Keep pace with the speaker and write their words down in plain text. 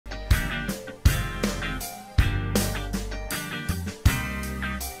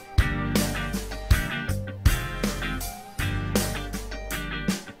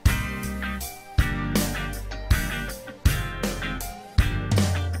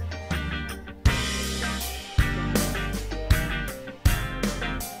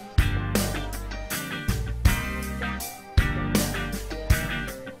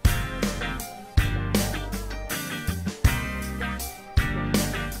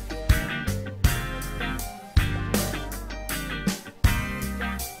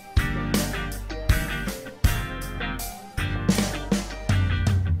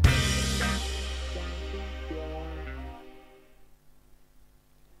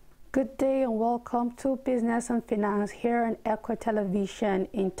Good day and welcome to Business and Finance here on Echo Television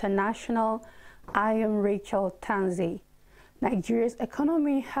International. I am Rachel Tanzi. Nigeria's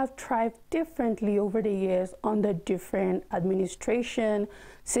economy have thrived differently over the years under different administration.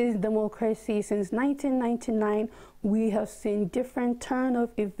 Since democracy, since 1999, we have seen different turn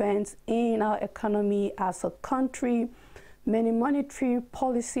of events in our economy as a country. Many monetary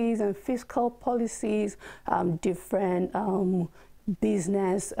policies and fiscal policies, different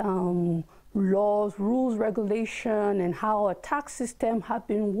business laws, rules, regulation, and how our tax system have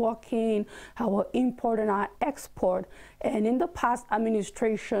been working, our import and our export. And in the past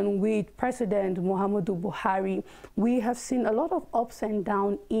administration with President Muhammadu Buhari, we have seen a lot of ups and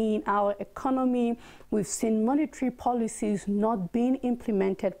downs in our economy. We've seen monetary policies not being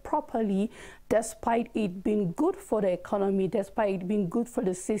implemented properly, despite it being good for the economy, despite it being good for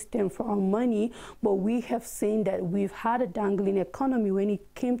the system, for our money. But we have seen that we've had a dangling economy when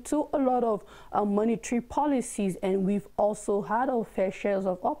it came to a lot of monetary policies, and we've also had our fair shares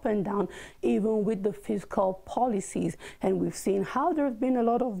of up and down, even with the fiscal policies. And we've seen how there's been a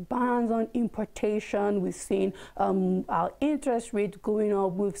lot of bans on importation. We've seen our interest rate going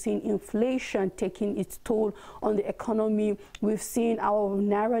up. We've seen inflation taking its toll on the economy. We've seen our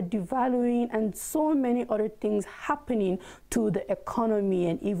naira devaluing and so many other things happening to the economy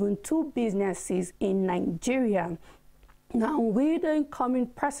and even to businesses in Nigeria. Now, with the incoming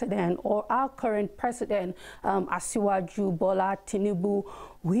president or our current president, Asiwaju Bola Tinubu,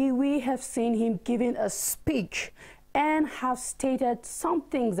 we have seen him giving a speech and have stated some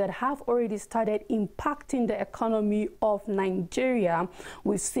things that have already started impacting the economy of Nigeria.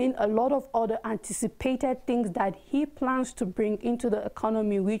 We've seen a lot of other anticipated things that he plans to bring into the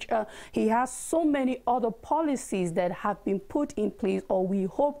economy, which he has so many other policies that have been put in place, or we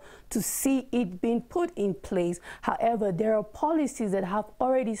hope to see it being put in place. However, there are policies that have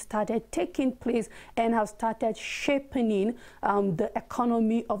already started taking place and have started shaping the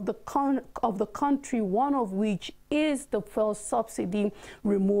economy of the country, one of which is the fuel subsidy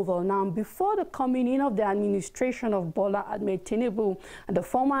removal. Now, before the coming in of the administration of Bola Ahmed Tinubu, the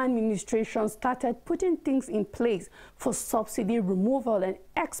former administration started putting things in place for subsidy removal, and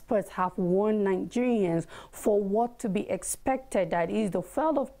experts have warned Nigerians for what to be expected. That is, the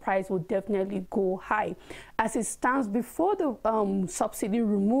fuel of price will definitely go high. As it stands, before the subsidy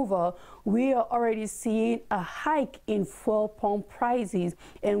removal, we are already seeing a hike in fuel pump prices,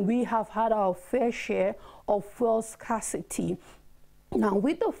 and we have had our fair share of fuel scarcity. Now,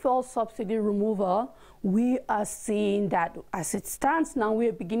 with the fuel subsidy removal, we are seeing that as it stands now, we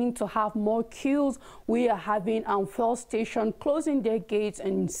are beginning to have more queues. We are having fuel stations closing their gates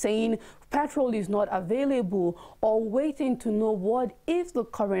and saying petrol is not available, or waiting to know what is the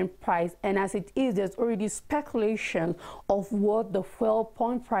current price. And as it is, there's already speculation of what the fuel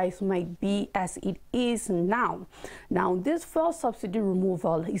pump price might be as it is now. Now, this fuel subsidy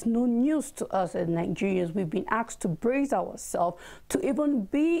removal is no news to us as Nigerians. We've been asked to brace ourselves to even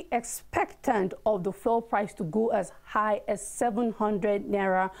be expectant of the fuel price to go as high as 700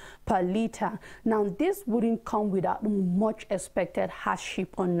 naira per liter. Now, this wouldn't come without much expected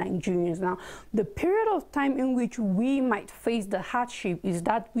hardship on Nigerians. Now, the period of time in which we might face the hardship is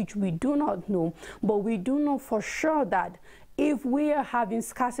that which we do not know, but we do know for sure that if we are having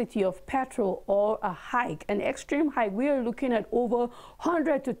scarcity of petrol or a hike, an extreme hike, we are looking at over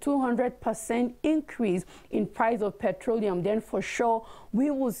 100 to 200% increase in price of petroleum, then for sure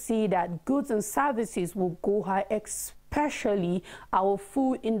we will see that goods and services will go high, especially our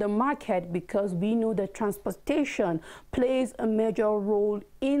food in the market, because we know that transportation plays a major role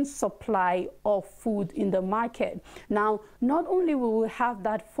in supply of food in the market. Now, not only will we have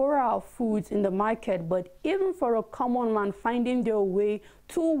that for our foods in the market, but even for a common man finding their way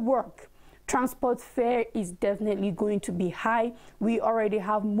to work, transport fare is definitely going to be high. We already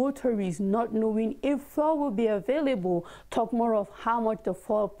have motorists not knowing if fuel will be available, talk more of how much the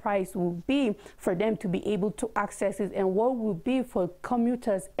fuel price will be for them to be able to access it, and what will be for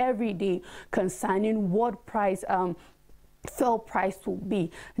commuters every day concerning what price fuel price will be.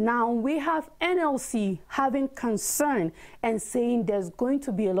 Now, we have NLC having concern and saying there's going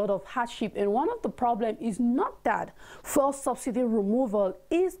to be a lot of hardship, and one of the problems is not that fuel subsidy removal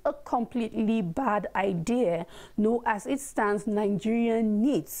is a completely bad idea. No, as it stands, Nigeria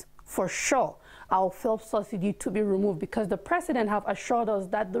needs for sure our fuel subsidy to be removed, because the president have assured us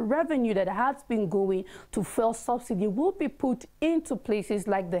that the revenue that has been going to fuel subsidy will be put into places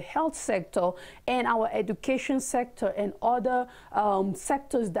like the health sector and our education sector and other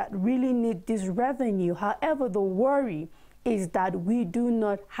sectors that really need this revenue. However, the worry is that we do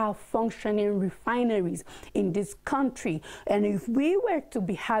not have functioning refineries in this country. And if we were to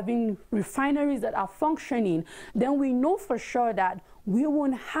be having refineries that are functioning, then we know for sure that we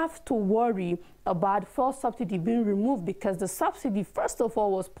won't have to worry about fuel subsidy being removed, because the subsidy, first of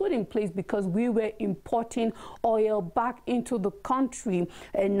all, was put in place because we were importing oil back into the country.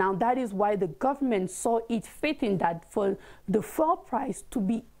 And now that is why the government saw it fitting that for the fuel price to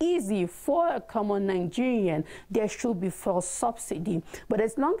be easy for a common Nigerian, there should be fuel subsidy. But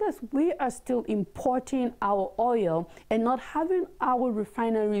as long as we are still importing our oil and not having our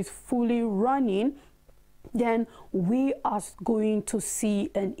refineries fully running, then we are going to see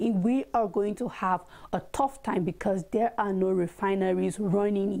and we are going to have a tough time, because there are no refineries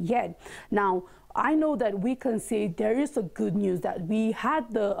running yet. Now, I know that we can say there is a good news that we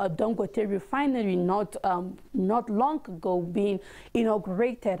had the Dangote refinery not long ago being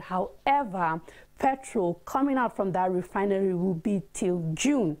inaugurated. However, petrol coming out from that refinery will be till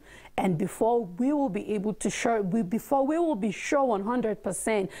June. And before we will be able to show, before we will be sure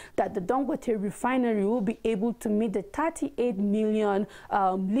 100% that the Dangote refinery will be able to meet the 38 million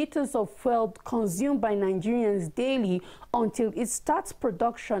liters of fuel consumed by Nigerians daily, until it starts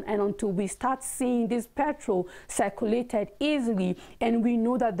production and until we start seeing this petrol circulated easily, and we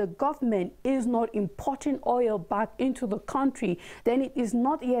know that the government is not importing oil back into the country, then it is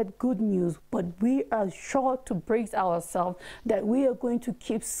not yet good news. But we are sure to brace ourselves that we are going to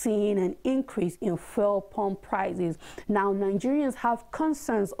keep seeing an increase in fuel pump prices. Now, Nigerians have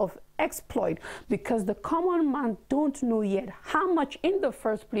concerns of exploit, because the common man don't know yet how much in the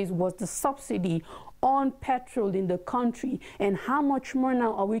first place was the subsidy on petrol in the country, and how much more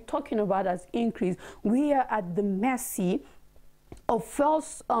now are we talking about as increase. We are at the mercy of fuel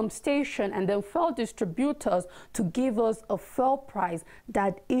station and then fuel distributors to give us a fuel price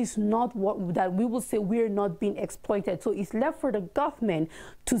that is not what that we will say we're not being exploited. So it's left for the government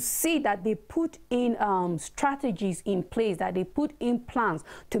to see that they put in strategies in place, that they put in plans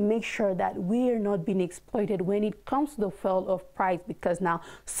to make sure that we are not being exploited when it comes to the fuel of price, because now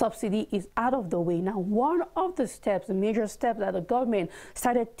subsidy is out of the way. Now, one of the steps, the major steps that the government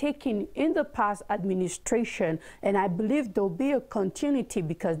started taking in the past administration, and I believe there'll be a continuity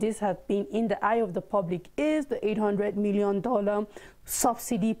because this has been in the eye of the public, is the $800 million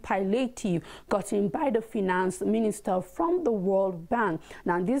subsidy palliative gotten by the finance minister from the World Bank.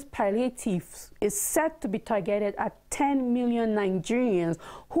 Now, this palliative is set to be targeted at 10 million Nigerians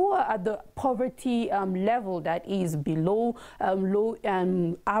who are at the poverty level that is below low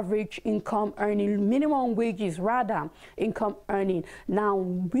average income earning, minimum wages rather, income earning. Now,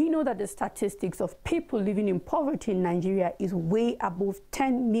 we know that the statistics of people living in poverty in Nigeria is way above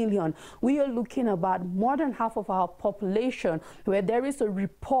 10 million. We are looking about more than half of our population, where there is a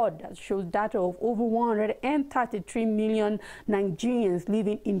report that shows data of over 133 million Nigerians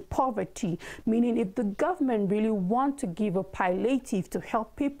living in poverty, meaning if the government really want to give a palliative to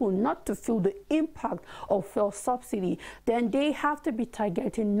help people not to feel the impact of fuel subsidy, then they have to be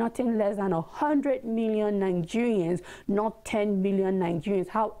targeting nothing less than 100 million Nigerians, not 10 million Nigerians.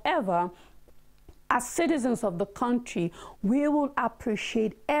 However, as citizens of the country, we will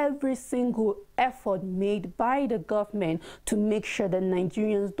appreciate every single effort made by the government to make sure that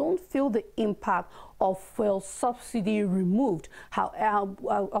Nigerians don't feel the impact of fuel subsidy removed,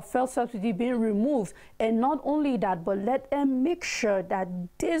 of fuel subsidy being removed. And not only that, but let them make sure that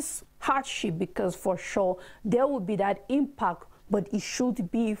this hardship, because for sure there will be that impact, but it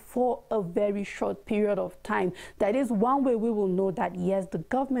should be for a very short period of time. That is one way we will know that, yes, the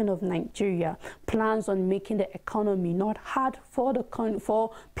government of Nigeria plans on making the economy not hard for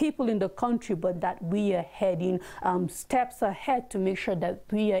for people in the country, but that we are heading steps ahead to make sure that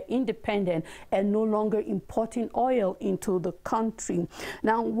we are independent and no longer importing oil into the country.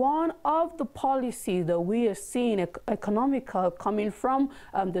 Now, one of the policies that we are seeing economical coming from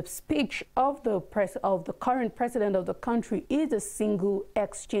the speech of the current president of the country is the single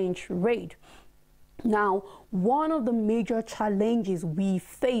exchange rate. Now, one of the major challenges we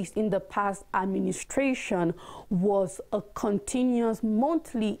faced in the past administration was a continuous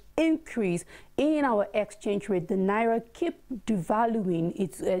monthly increase in our exchange rate. The naira kept devaluing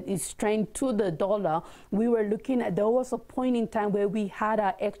its strength to the dollar. We were looking at, there was a point in time where we had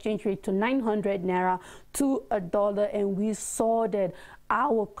our exchange rate to 900 naira to a dollar, and we saw that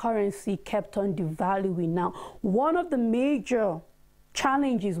our currency kept on devaluing. Now, one of the major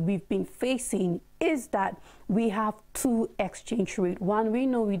challenges we've been facing is that we have two exchange rates. One, we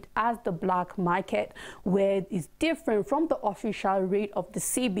know it as the black market, where it's different from the official rate of the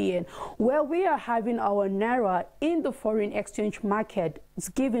CBN, where we are having our naira in the foreign exchange market. It's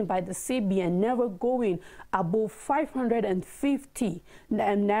given by the CBN, never going above 550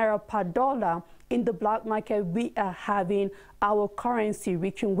 naira per dollar. In the black market, we are having our currency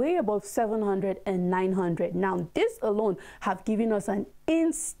reaching way above 700 and 900. Now, this alone have given us an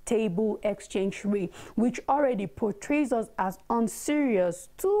unstable exchange rate, which already portrays us as unserious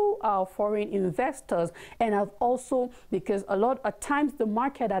to our foreign investors, and have also, because a lot of times the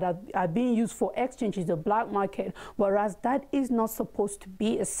market that are being used for exchange is the black market, whereas that is not supposed to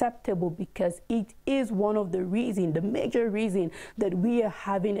be acceptable, because it is one of the reasons, the major reason, that we are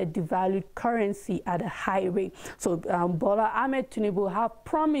having a devalued currency at a high rate. So Bola Ahmed Tinubu have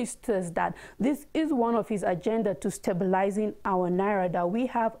promised us that this is one of his agenda to stabilizing our naira, that we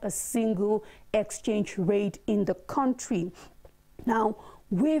have a single exchange rate in the country. Now,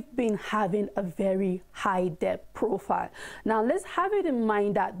 we've been having a very high debt profile. Now, let's have it in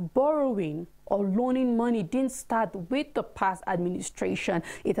mind that borrowing or loaning money didn't start with the past administration.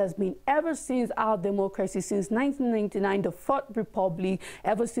 It has been ever since our democracy, since 1999, the Fourth Republic,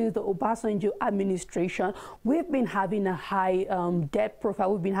 ever since the Obasanjo administration. We've been having a high debt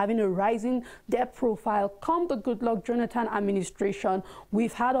profile. We've been having a rising debt profile. Come the Goodluck Jonathan administration,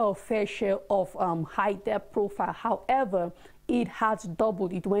 we've had our fair share of high debt profile. However, it has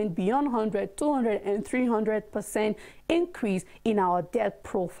doubled. It went beyond 100, 200, and 300% increase in our debt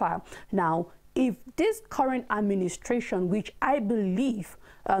profile. Now, if this current administration, which I believe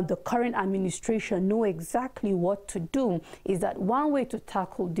the current administration know exactly what to do, is that one way to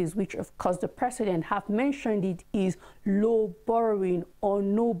tackle this, which of course the president have mentioned it, is low borrowing or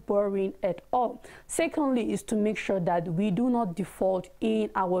no borrowing at all. Secondly, is to make sure that we do not default in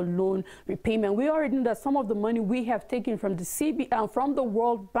our loan repayment. We already know that some of the money we have taken from the CBN, from the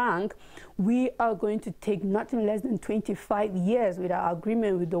World Bank, we are going to take nothing less than 25 years with our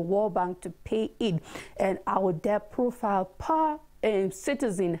agreement with the World Bank to pay it, and our debt profile per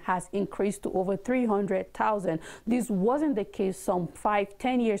citizen has increased to over 300,000. This wasn't the case some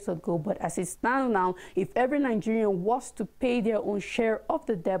 5-10 years ago, but as it stands now, if every Nigerian was to pay their own share of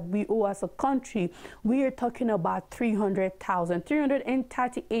the debt we owe as a country, we are talking about 300,000,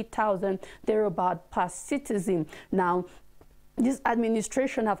 338,000 thereabout per citizen. Now, this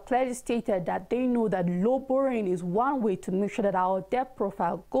administration have clearly stated that they know that low borrowing is one way to make sure that our debt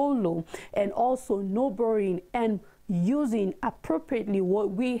profile go low, and also no borrowing and using appropriately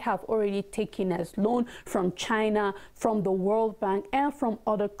what we have already taken as loan from China, from the World Bank, and from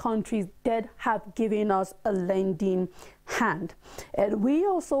other countries that have given us a lending hand. And we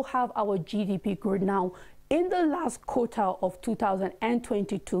also have our GDP growth. Now, in the last quarter of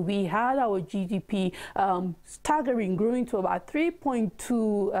 2022, we had our GDP staggering, growing to about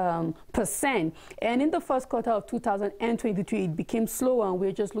 3.2%. And in the first quarter of 2023, it became slower, and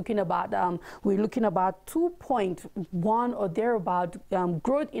we're just looking about 2.1 or thereabout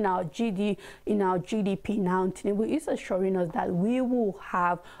growth in our GDP. Now, Tinubu is assuring us that we will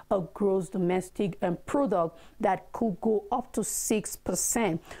have a gross domestic product that could go up to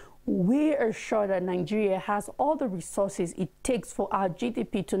 6%. We are sure that Nigeria has all the resources it takes for our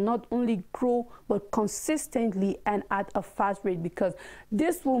GDP to not only grow, but consistently and at a fast rate, because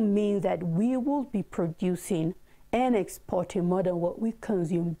this will mean that we will be producing and exporting more than what we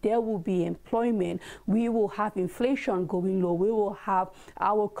consume. There will be employment. We will have inflation going low. We will have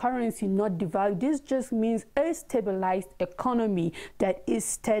our currency not devalued. This just means a stabilized economy that is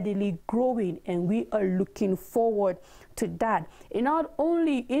steadily growing, and we are looking forward to that. And not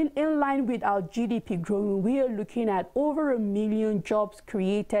only in line with our GDP growing, we are looking at over 1 million jobs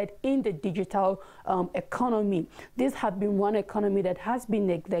created in the digital economy. This has been one economy that has been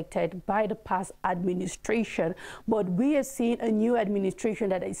neglected by the past administration, but we are seeing a new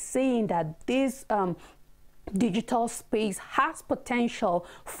administration that is saying that this digital space has potential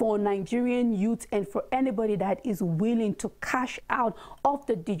for Nigerian youth and for anybody that is willing to cash out of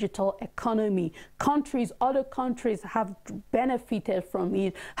the digital economy. Other countries have benefited from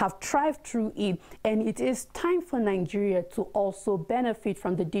it, have thrived through it, and it is time for Nigeria to also benefit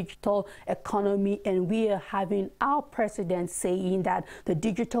from the digital economy. And we are having our president saying that the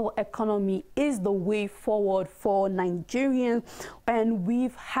digital economy is the way forward for Nigerians, and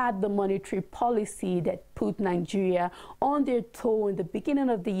we've had the monetary policy that put Nigeria on their toe in the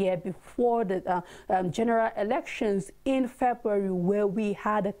beginning of the year before the general elections in February, where we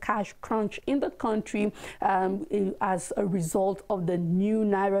had a cash crunch in the country as a result of the new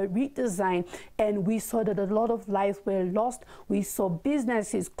Naira redesign. And we saw that a lot of lives were lost. We saw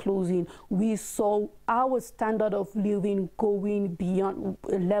businesses closing. We saw our standard of living going beyond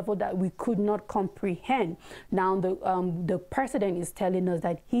a level that we could not comprehend. Now the president is telling us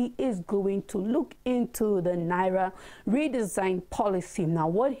that he is going to look into the Naira redesign policy. Now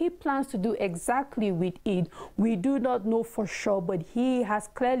what he plans to do exactly with it, we do not know for sure, but he has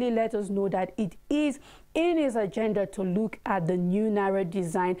clearly let us know that it is in his agenda to look at the new Naira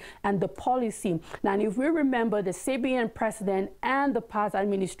design and the policy. Now, if we remember, the CBN president and the past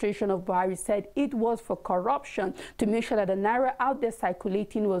administration of Buhari said it was for corruption, to make sure that the Naira out there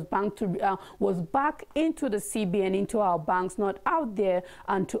circulating was back into the CBN, into our banks, not out there,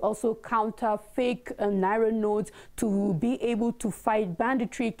 and to also counter fake Naira notes, to be able to fight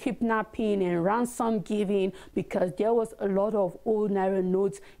banditry, kidnapping, and ransom giving, because there was a lot of old Naira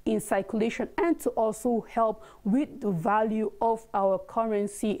notes in circulation, and to also help with the value of our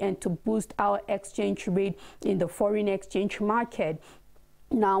currency and to boost our exchange rate in the foreign exchange market.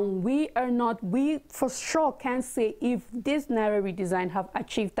 Now, we for sure can't say if this Naira redesign have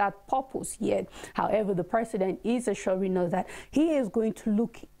achieved that purpose yet. However, the president is assuring us that he is going to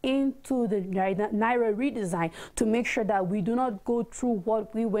look into the Naira redesign to make sure that we do not go through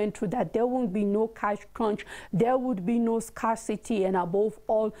what we went through, that there won't be no cash crunch, there would be no scarcity, and above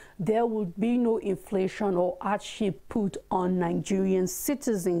all, there would be no inflation or hardship put on Nigerian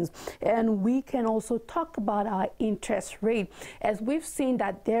citizens. And we can also talk about our interest rate, as we've seen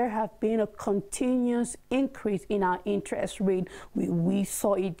that there have been a continuous increase in our interest rate. We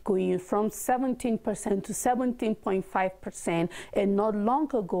saw it going from 17% to 17.5%, and not long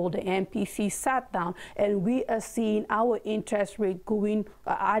ago the MPC sat down and we are seeing our interest rate going,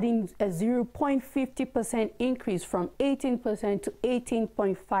 adding a 0.50% increase from 18% to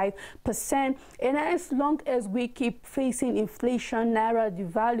 18.5%. And as long as we keep facing inflation, Naira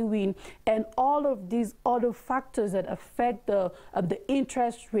devaluing, and all of these other factors that affect the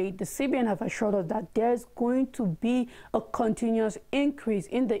interest rate, the CBN have assured us that there's going to be a continuous increase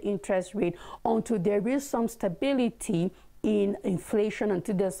in the interest rate until there is some stability in inflation,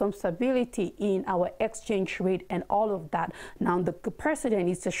 until there's some stability in our exchange rate and all of that. Now, the president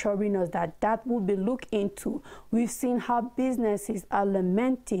is assuring us that that will be looked into. We've seen how businesses are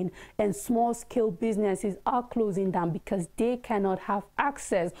lamenting and small-scale businesses are closing down because they cannot have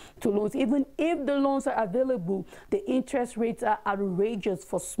access to loans. Even if the loans are available, the interest rates are outrageous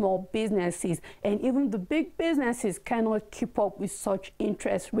for small businesses, and even the big businesses cannot keep up with such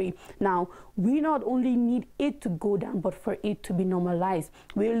interest rate. Now, we not only need it to go down, but for it to be normalized.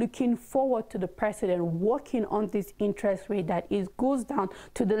 We're looking forward to the president working on this interest rate, that it goes down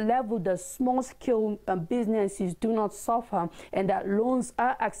to the level that small-scale businesses do not suffer, and that loans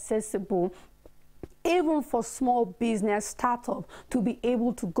are accessible even for small business startup to be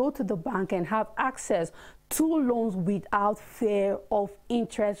able to go to the bank and have access to loans without fear of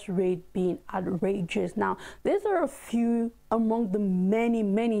interest rate being outrageous. Now, these are a few among the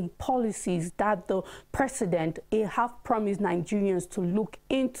many policies that the president have promised Nigerians to look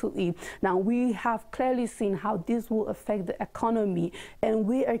into it. Now, we have clearly seen how this will affect the economy, and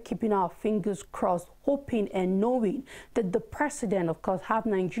we are keeping our fingers crossed, hoping and knowing that the president, of course, have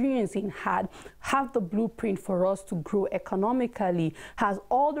Nigerians in hand, have the blueprint for us to grow economically, has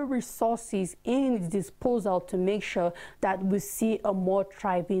all the resources in its disposal to make sure that we see a more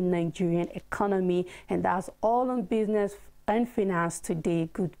thriving Nigerian economy. And that's all on Business and Finance today.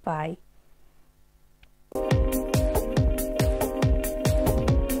 Goodbye.